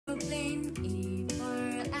aeroplane. A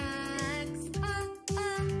for axe.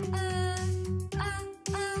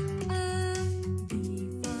 B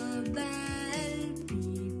for bell. B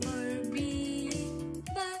for bee.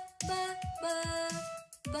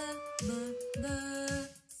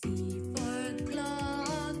 C for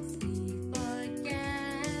clock. C for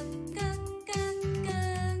cat.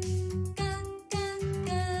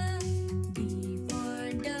 D for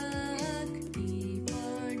duck. D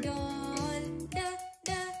for doll.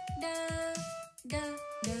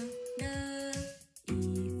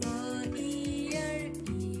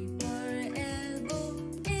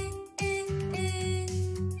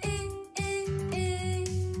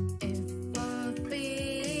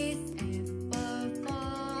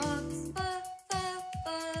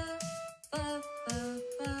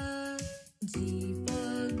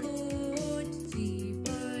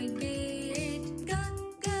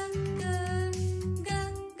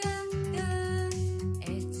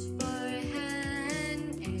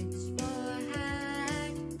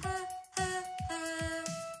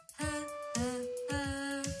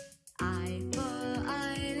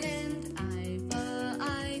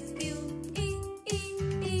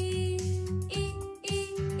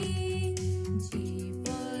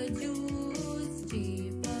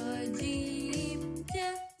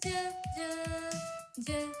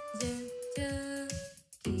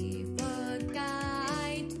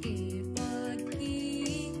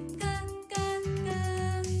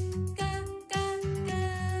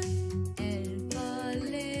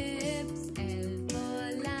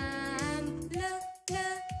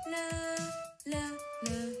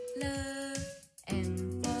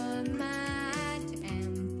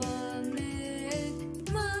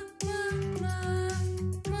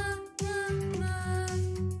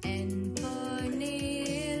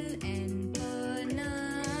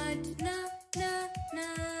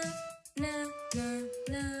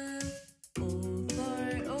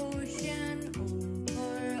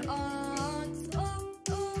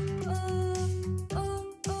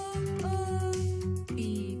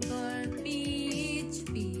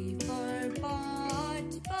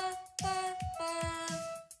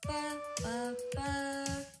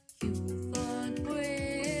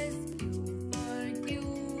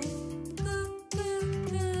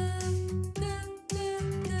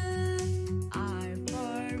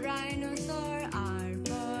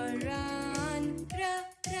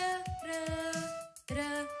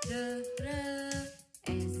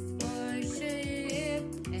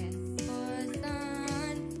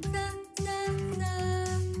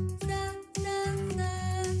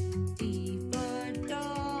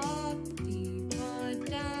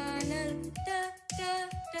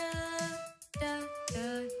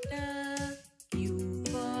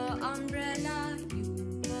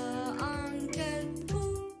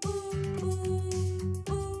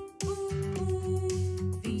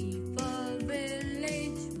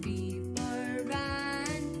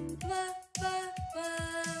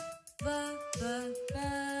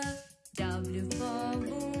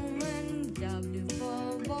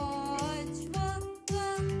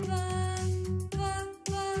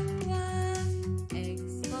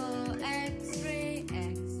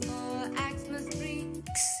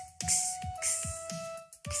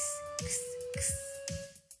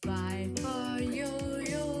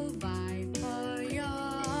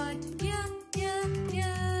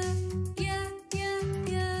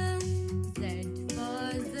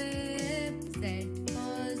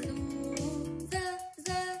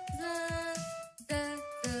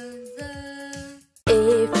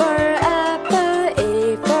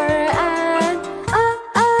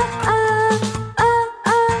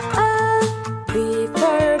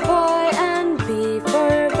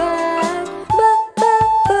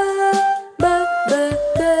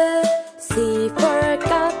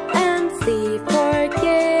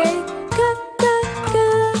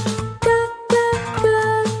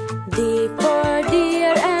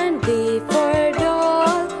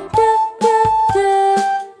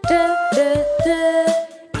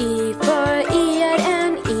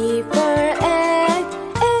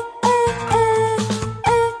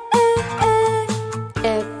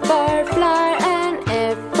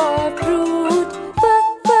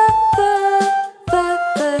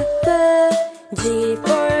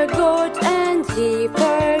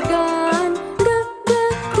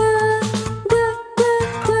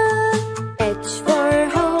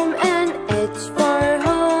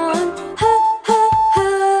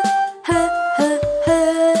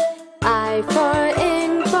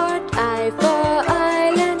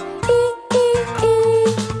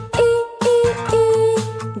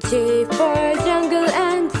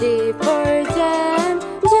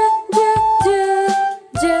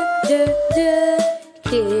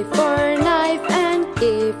 K for knife and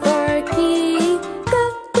K for key. K,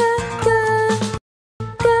 K, K,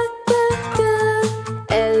 K, K, K.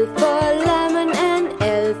 L for lemon and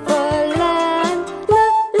L for lamb.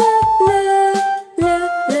 L, L, L, L,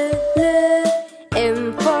 L, L. M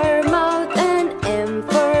for mouth and M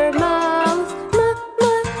for mouse. M,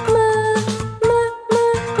 M, M, M,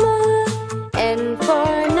 M, M. N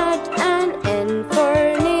for nut and N for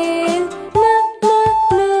nail. N, N,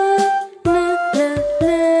 N, N,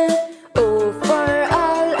 N. O for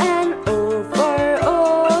owl and O for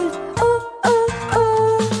owls. O, O, O,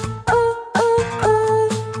 O, O, O.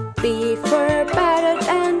 P for parrot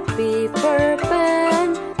and P for pen.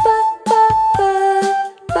 P, P, P,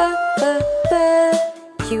 P, P, P.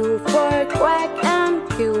 Q for quack and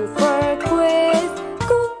Q for quiz.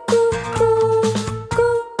 Coo, coo, coo,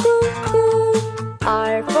 coo, coo, coo.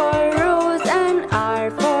 R for rose and R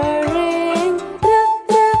for ring. R,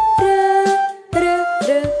 R, R, R,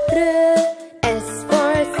 R, R. S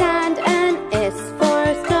for sand and S for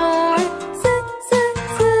star. S, S,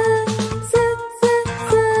 S, S, S,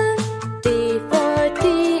 S. T for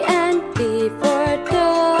tea and T for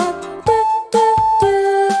dog. D, D, D,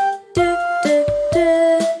 D, D, D.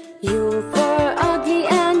 U for ugly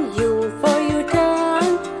and U for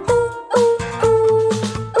U-turn. Ooh, ooh, ooh,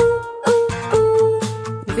 ooh, ooh, ooh.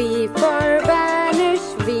 V for vanish,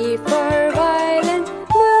 V for violin.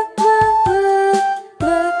 V, V, V, V,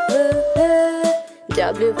 V.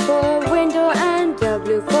 W for window and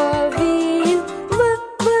W for wheel. V,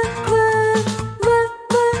 V, V, V,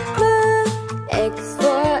 V, V. X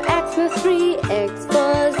for Xmas tree, X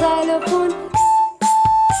for xylophone.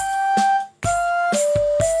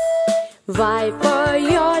 Y for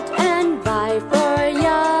yacht and Y for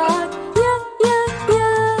yacht. Yeah, yeah,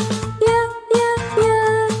 yeah, yeah, yeah,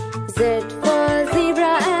 yeah. Z for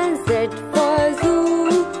zebra and Z for zoo.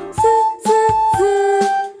 Z, Z, Z,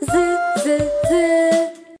 Z, Z, Z.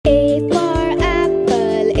 A for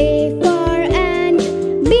apple, A for ant.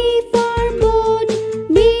 B for boat,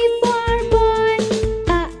 B for boy. A,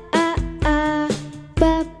 A, A,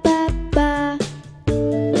 ba, ba, ba.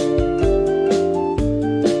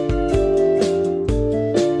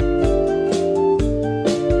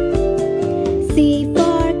 C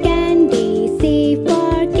for candy, C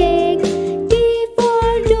for cake. D for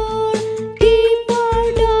door, D for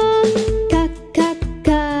dog. Ka, ka,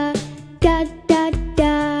 ka, da, da,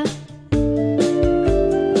 da.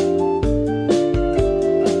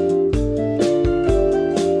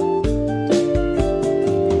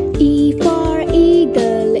 E for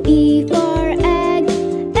eagle, E for egg.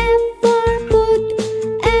 F for foot,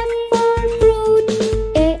 F for fruit.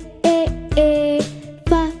 A,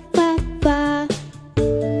 fa, fa, fa.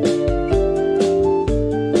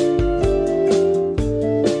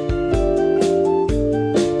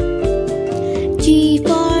 G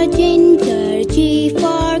for ginger, G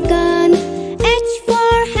for gun. H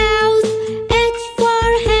for house, H for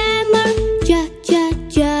hammer. Ja, ja,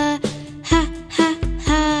 ja, ha, ha,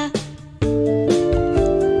 ha.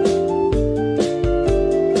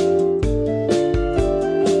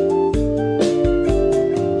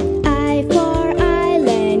 I for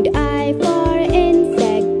island, I for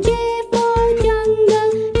insect. J for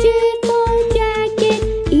jungle, J for jacket.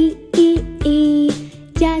 E, E, E,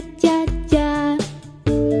 ja, ja, ja.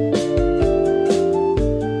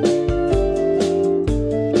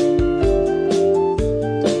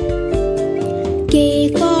 K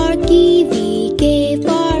for kiwi, K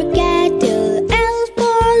for cattle. L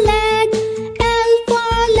for leg, L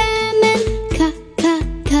for lemon. Ka, ka,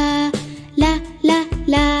 ka, la, la,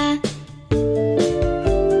 la.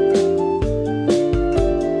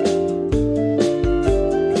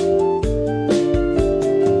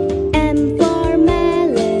 M for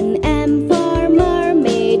melon,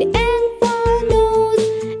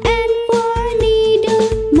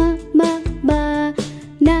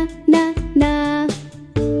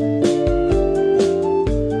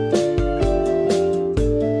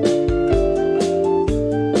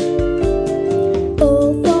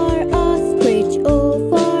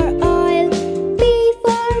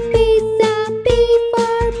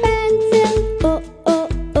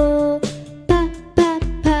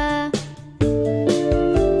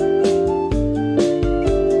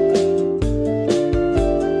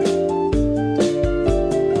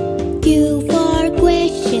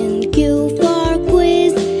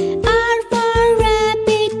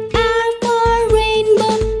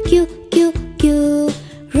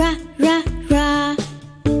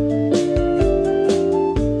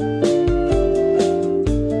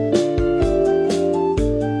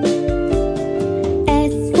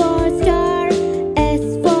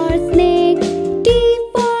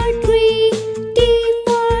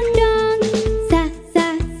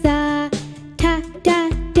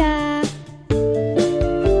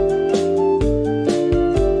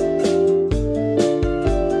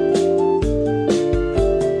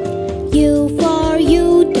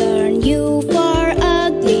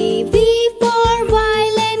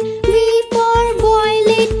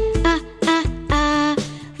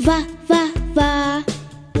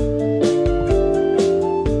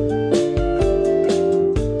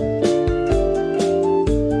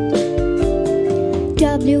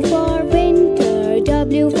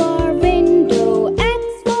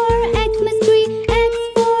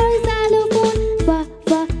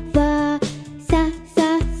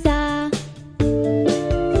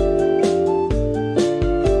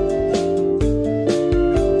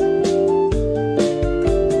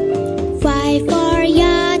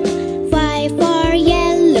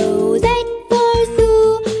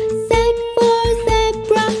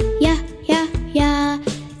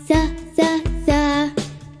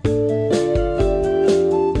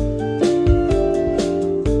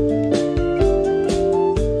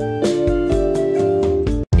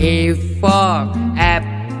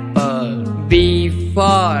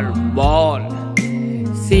 for ball.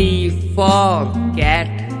 C for cat.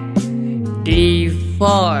 D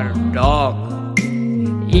for dog.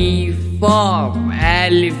 E for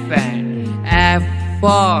elephant. F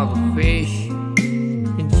for fish.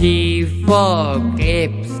 G for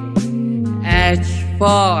grapes. H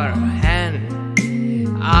for hen.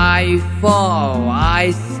 I for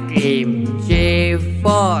ice cream. J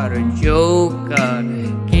for joker.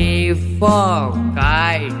 K for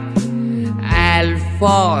kite. L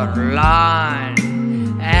for lion.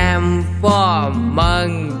 M for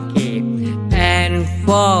monkey. N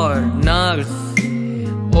for nurse.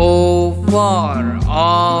 O for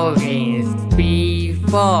orange. P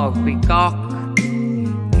for peacock.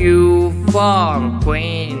 Q for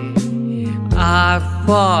queen. R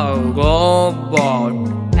for robot.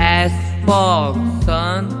 S for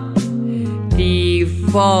sun. T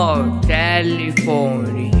for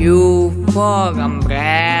telephone. U for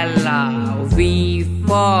umbrella. V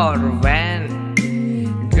for van.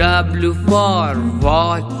 W for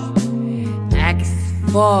watch. X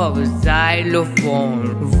for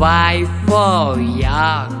xylophone. Y for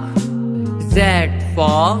yak. Z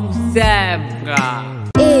for zebra.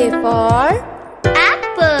 A for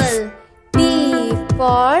apple. B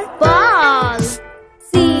for ball.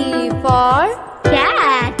 C for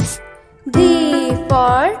cat. D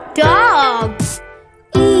for dog.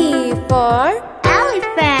 E for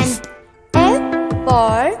elephant. F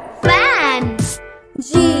for fan.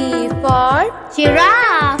 G for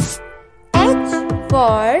giraffe. H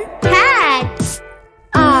for cat.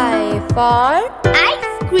 I for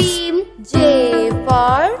ice cream. J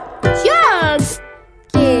for jug.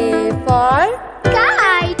 K for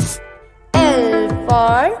kite. L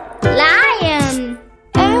for lion.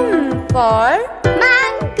 M for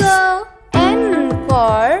mango. N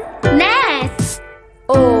for nest.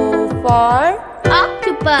 O for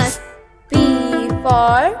octopus. P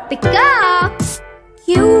for peacock. Q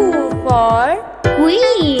for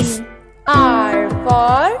queen. R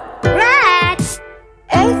for rat.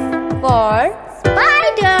 S for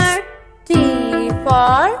spider. T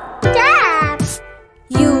for tap.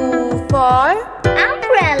 U for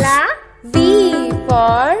umbrella. V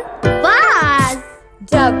for vase.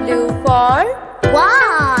 W for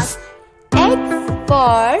wasp. X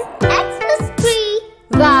for Xmas tree.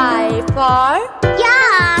 Y for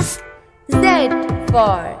yak. Z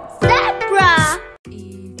for zebra.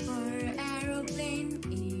 E for aeroplane.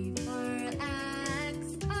 E for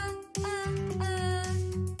axe.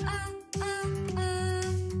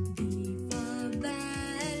 B for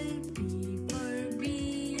bell. B for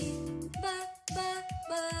bee.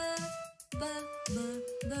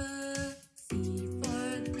 C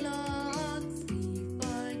for clock. C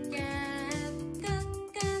for cat.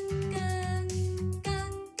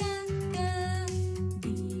 D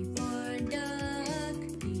for duck.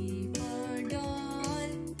 D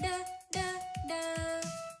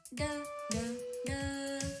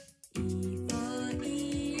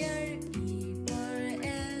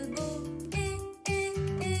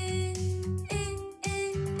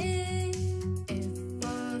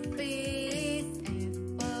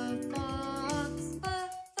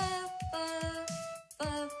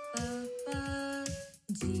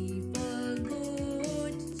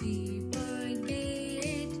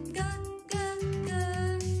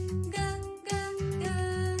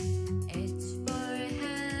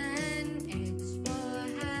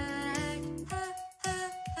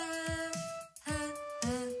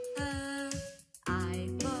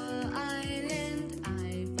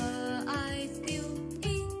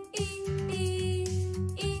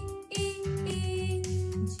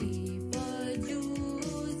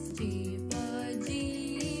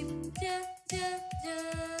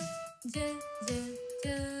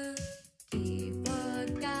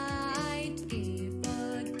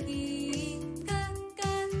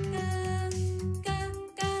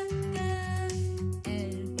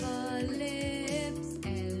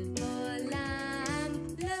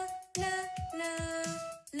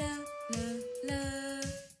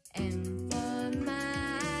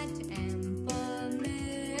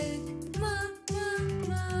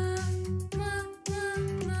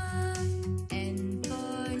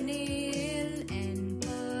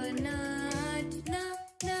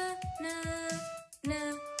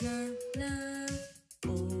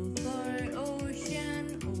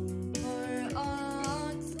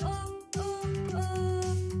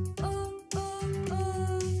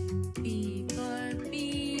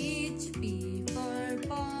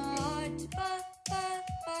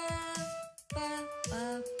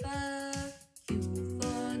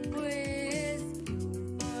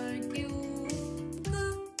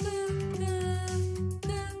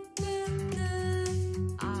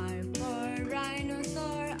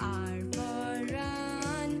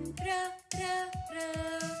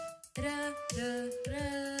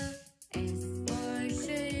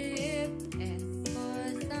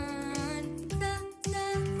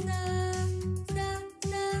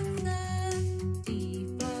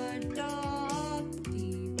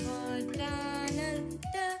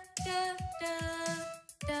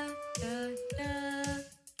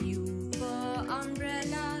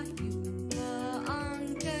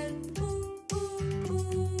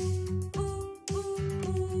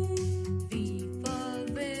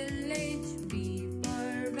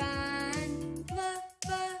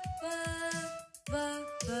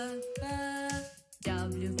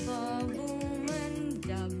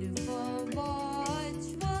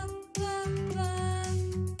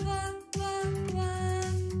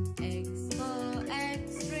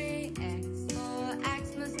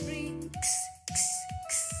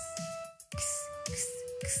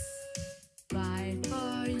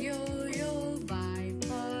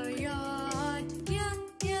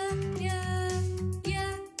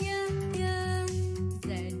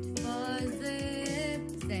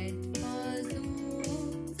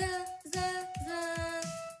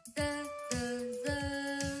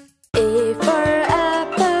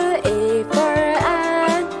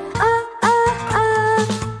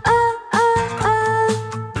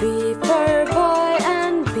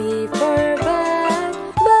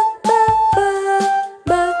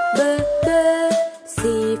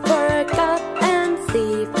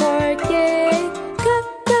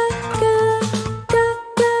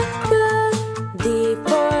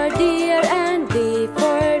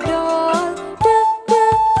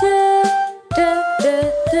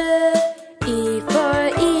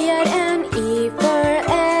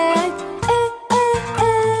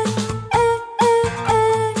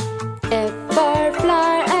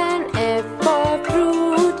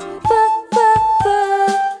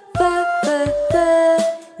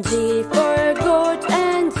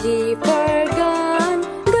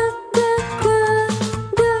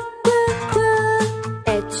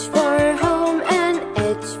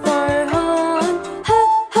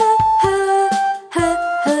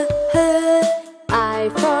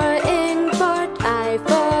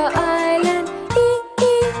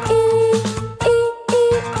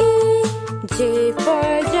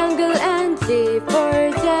J for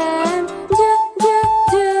jam, J, J,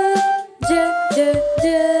 J, J, J, J.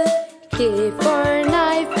 K for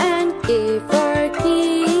knife and K for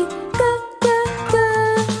key. K, K, K,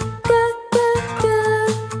 K, K, K.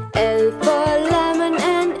 L for lemon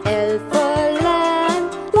and L for lamb.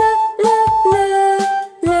 L, L, L,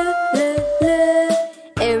 L, L, L.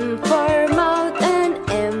 M for mouth and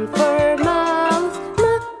M for mouse.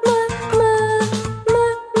 M, M, M,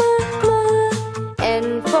 M, M. N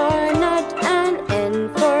for nut and N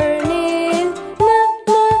for nail. N,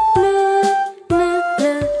 N, N, N,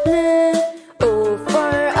 N, N. O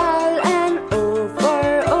for owl and O for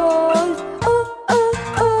owls. O, O,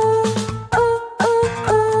 O, O, O,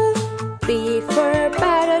 O. P for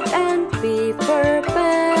parrot and P for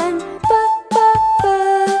pen. P, P, P,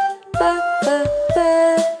 P, P, P.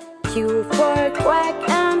 Q for quack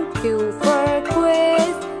and Q for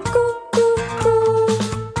quiz. Q, Q, Q,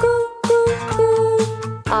 Q, Q, Q.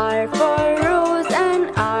 R for rose and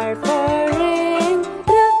R for ring.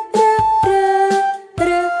 R, R, R,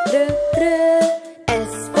 R, R, R.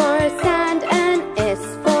 S for sand and S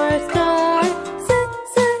for star. S,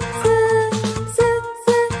 S, S, S, S,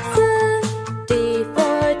 S. T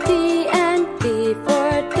for tea and T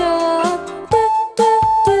for dog. D, D,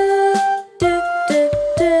 D, D, D,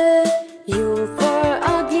 D. U for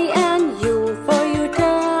ugly and U for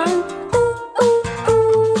U-turn. Ooh, ooh,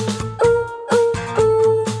 ooh, ooh, ooh,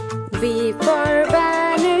 ooh. V for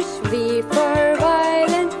vanish, V for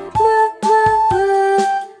violin. V, V, V,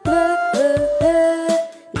 V, V.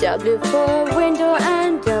 W for window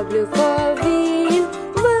and W for wheel.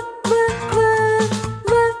 V, V, V, V,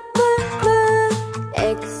 V, V.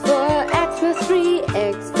 X for Xmas tree,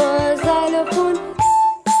 X for xylophone.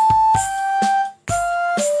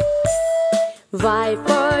 Y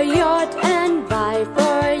for yacht and Y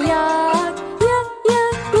for yacht. Yeah,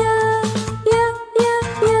 yeah, yeah, yeah, yeah,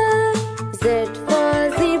 yeah. Z for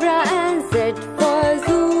zebra and Z for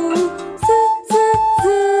zoo. Z, Z, Z,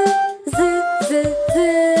 Z, Z, Z.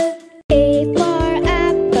 A for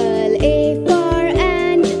apple, A for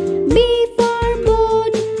ant. B for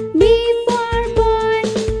boat, B for boy.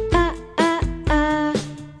 A, A, A,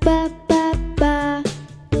 ba, ba, ba.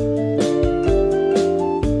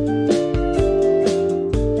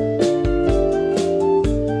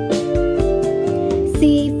 C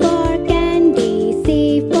for candy, C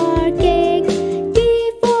for cake. D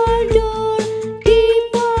for door, D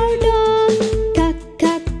for dog. Ka,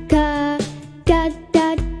 ka, ka, da, da,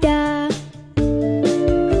 da.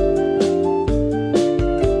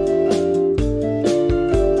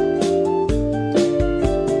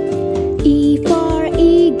 E for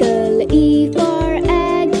eagle, E for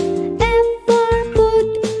egg. F for foot,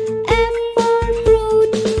 F for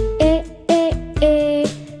fruit. A, A, A,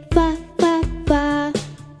 fa, fa, fa.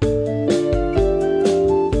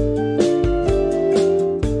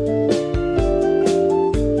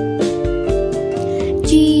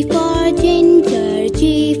 G for ginger, G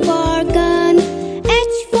for gun.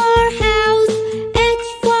 H for house, H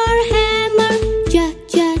for hammer. Ja,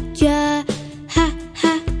 ja, ja, ha,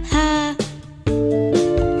 ha, ha.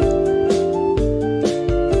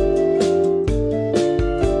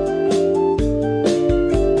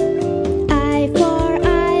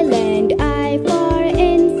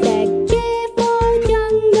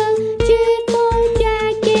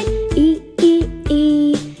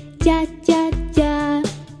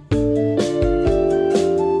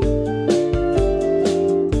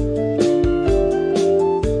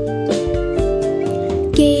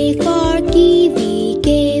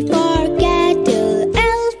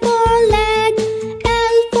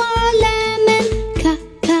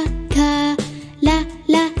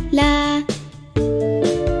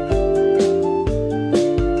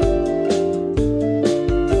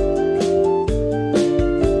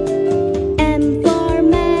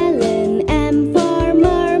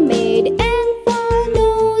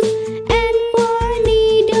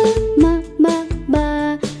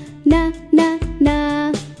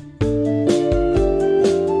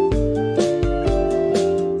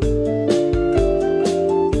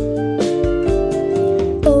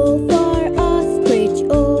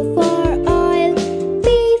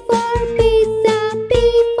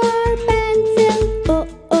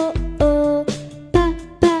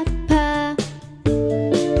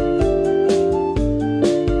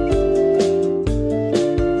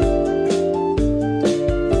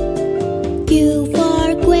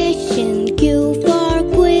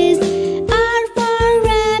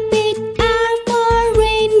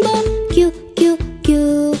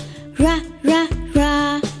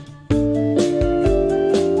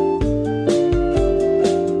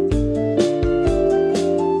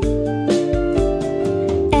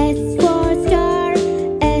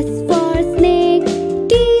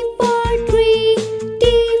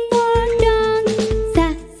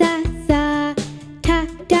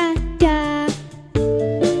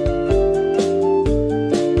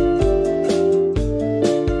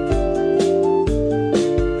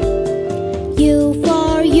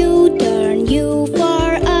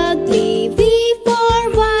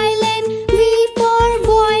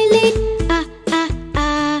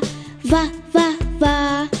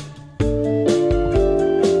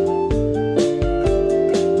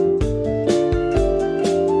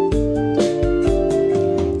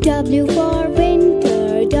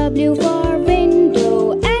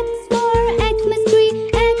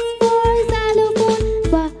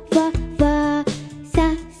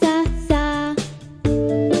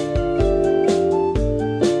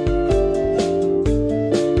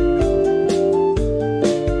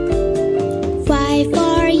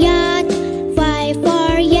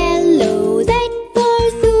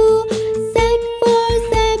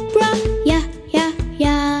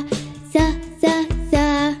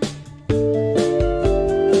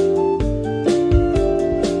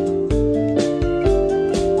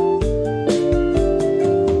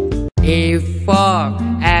 A for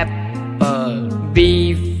apple,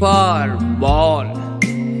 B for ball,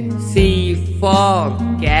 C for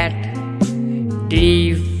cat,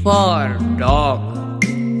 D for dog,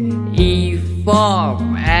 E for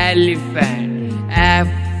elephant, F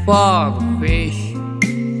for fish,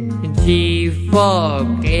 G for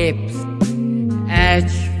grapes,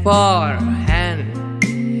 H for hen,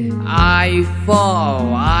 I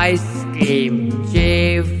for ice cream,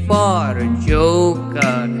 J for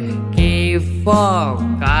joker, K for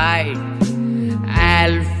kite,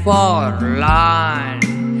 L for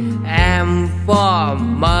lion, M for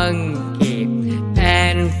monkey,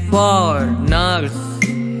 N for nurse,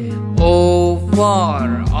 O for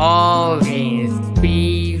orange,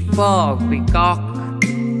 P for peacock,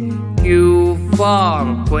 Q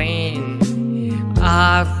for queen,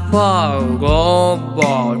 R for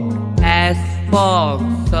robot, S for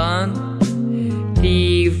sun,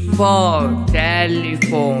 T for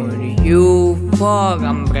telephone, U for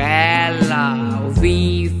umbrella,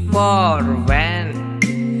 V for van,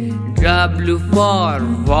 W for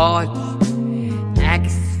watch,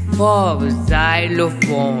 X for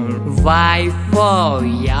xylophone, Y for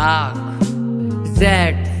yak, Z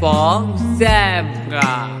for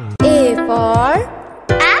zebra. A for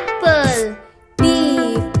apple, B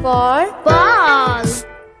for ball,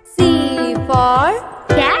 C for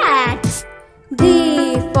cat, D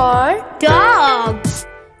for dog,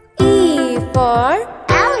 E for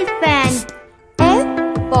elephant, F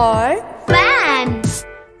for fan,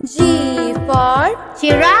 G for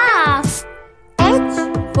giraffe, H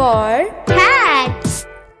for hat,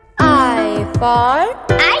 I for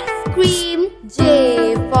ice cream,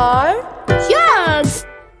 J for jug,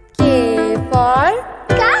 K for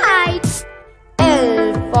kite,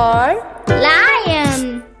 L for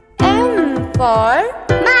lion, M for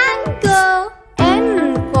mango, N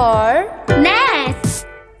for nest,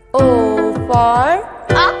 O for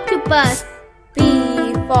octopus, P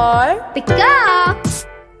for peacock,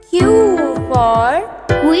 Q for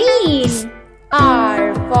queen,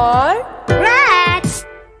 R for rat,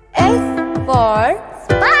 S for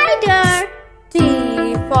spider, T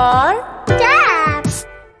for tap,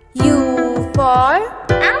 U for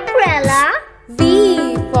umbrella, V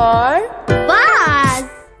for vase,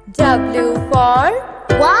 W for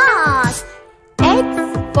watch, X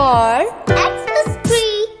for Xmas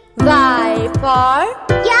tree, Y for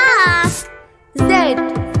yak, Z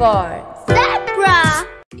for zebra.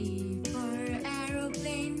 E for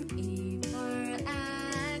aeroplane, E for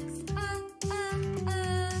axe, B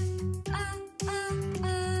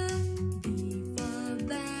for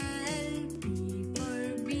bell, B for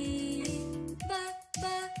bee,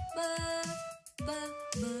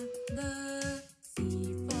 C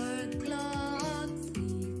for clock, C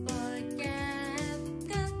for cat,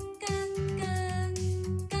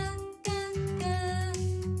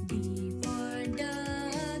 D for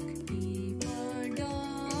duck, D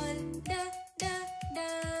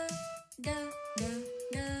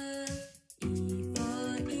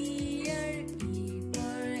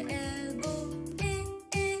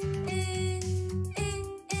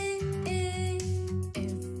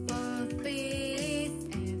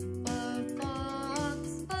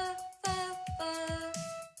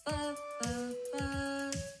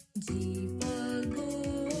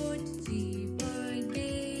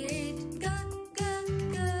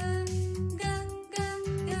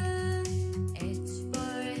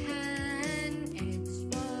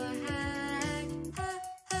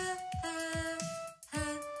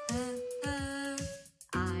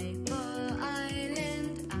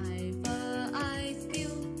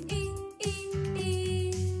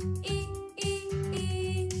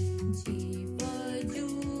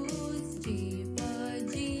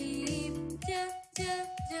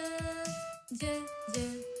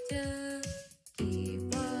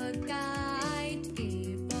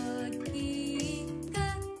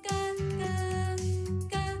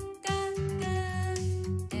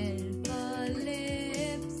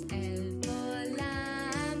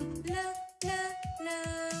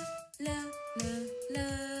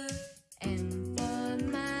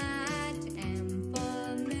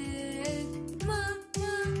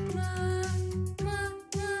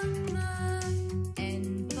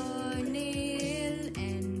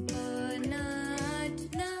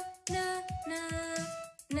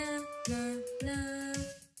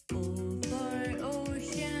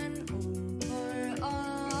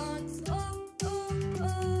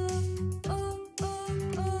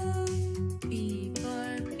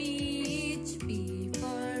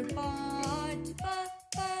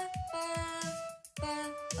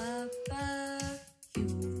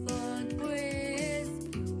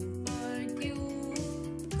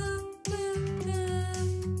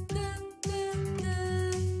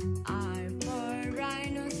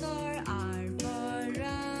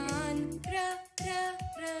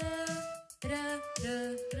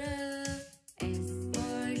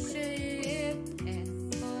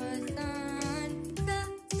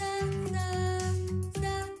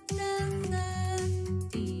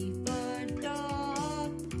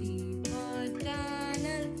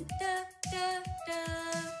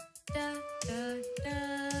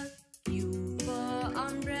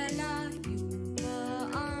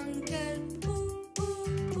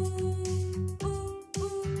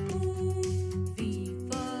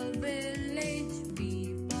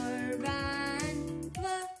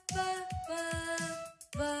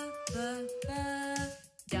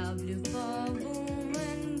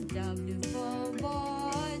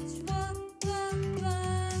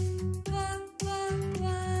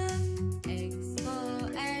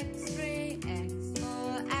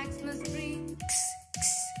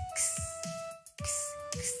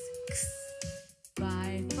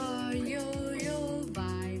Y for yo-yo,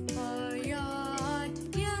 Y for yacht.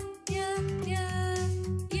 Yeah, yeah, yeah,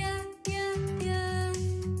 yeah, yeah, yeah.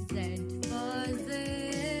 Z for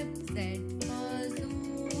zip, Z for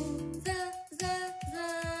zoo. Z, z, z,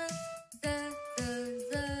 z, z,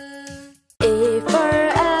 z. A for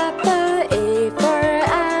apple, A for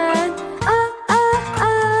ant.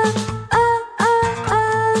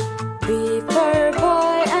 B for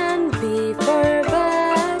boy and B for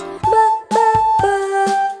bag.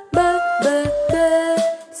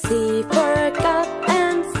 C for cup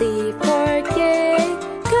and C for cake.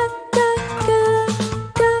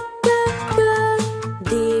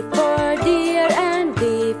 D for deer and D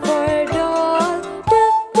for doll.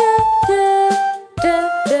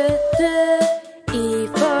 E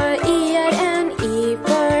for ear and E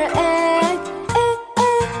for egg.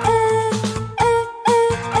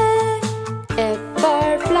 F for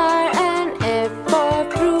flower and F for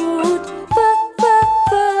fruit.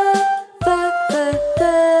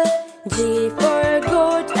 G for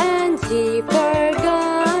goat and G for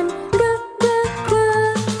gun.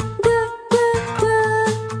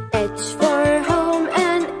 H for home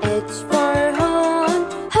and H for horn.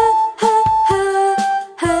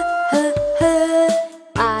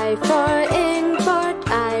 I for import,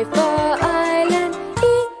 I for island.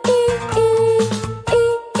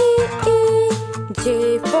 J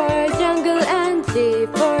for jungle and J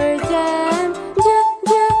for jam.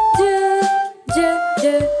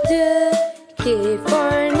 K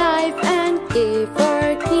for knife and K for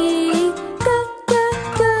key.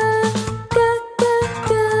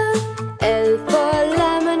 L for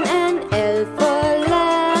lemon and L for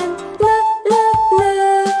lamb.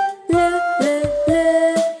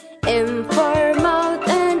 M for mouth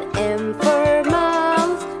and M for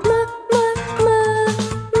mouse.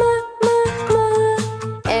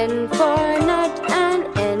 N for nut and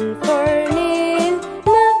N for nail.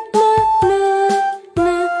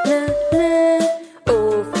 O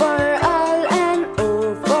for owl and O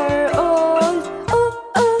for old.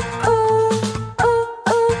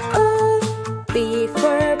 P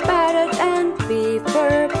for parrot and P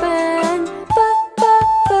for pen.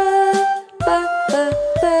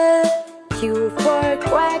 Q for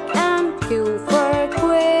quack and Q for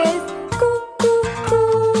quiz.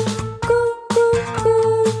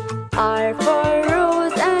 R for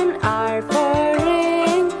rose and R for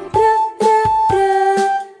ring.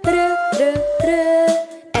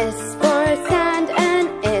 S for sand and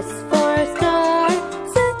S for star.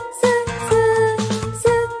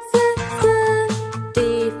 T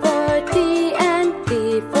for tea and T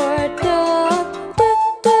for dog.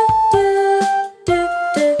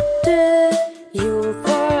 U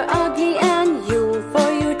for ugly and U for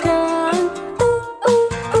U-turn.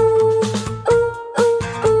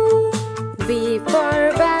 V for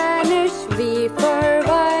vanish, V for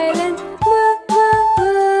violin.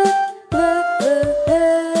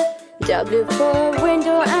 W for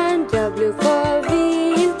window and W for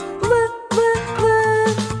wheel.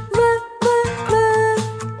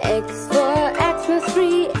 X for Xmas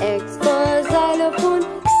tree, X for xylophone.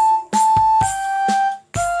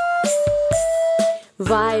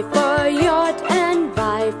 Y for yacht and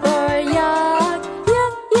Y for yacht.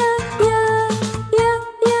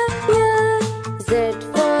 Z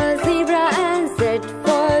for zebra and Z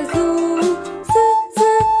for zoo.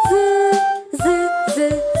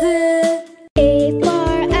 A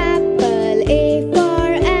for apple, A for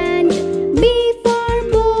ant. B for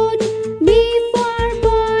boat, B for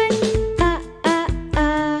boy.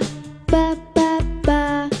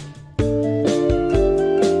 Ba.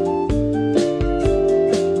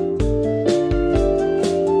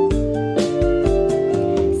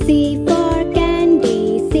 C